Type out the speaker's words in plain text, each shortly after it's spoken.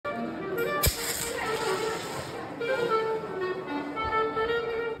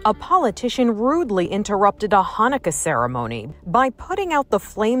A politician rudely interrupted a Hanukkah ceremony by putting out the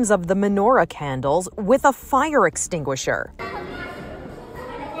flames of the menorah candles with a fire extinguisher.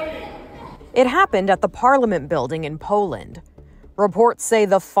 It happened at the Parliament building in Poland. Reports say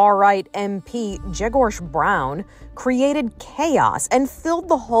the far-right MP Grzegorz Braun created chaos and filled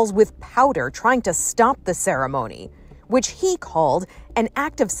the halls with powder trying to stop the ceremony, which he called an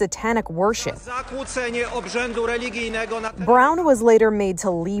act of satanic worship. Braun was later made to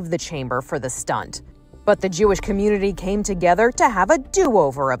leave the chamber for the stunt, but the Jewish community came together to have a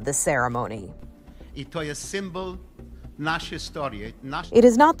do-over of the ceremony. It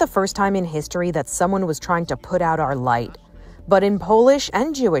is not the first time in history that someone was trying to put out our light. But in Polish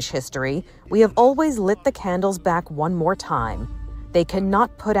and Jewish history, we have always lit the candles back one more time. They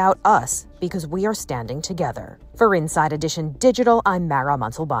cannot put out us because we are standing together. For Inside Edition Digital, I'm Mara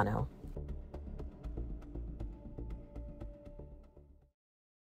Montalbano.